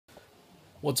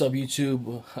What's up,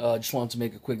 YouTube? Just wanted to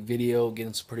make a quick video,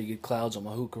 getting some pretty good clouds on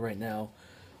my hookah right now.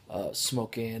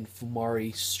 Smoking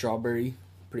Fumari strawberry,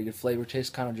 pretty good flavor, tastes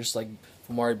kind of just like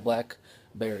Fumari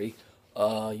blackberry.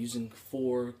 Using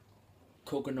 4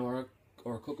 coconut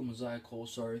or cocoa mosaic coal,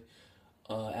 sorry.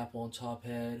 Apple on top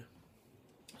head,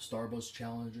 Starbucks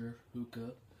Challenger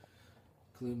hookah,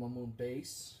 Clean my moon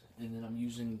base, and then I'm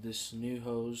using this new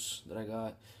hose that I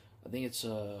got. I think it's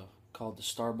called the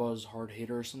Starbuzz Hard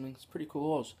Hitter or something. It's a pretty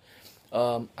cool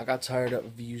hose. I got tired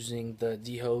of using the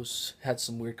D hose. Had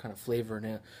some weird kind of flavor in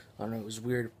it. I don't know, it was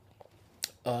weird.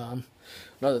 Um,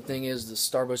 Another thing is the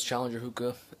Starbucks Challenger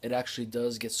hookah. It actually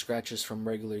does get scratches from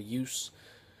regular use.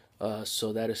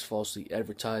 So that is falsely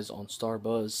advertised on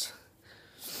Starbuzz.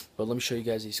 But let me show you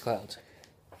guys these clouds.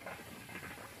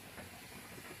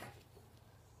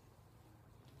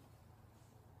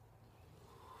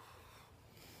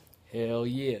 Hell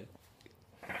yeah.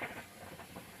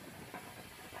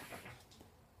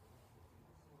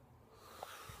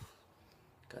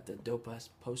 Got that dope ass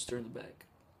poster in the back.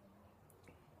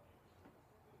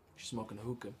 She's smoking a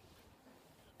hookah.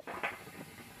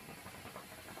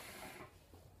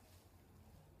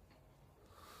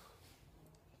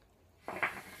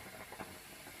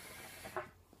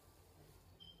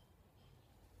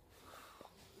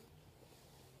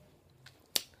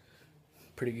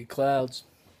 Pretty good clouds.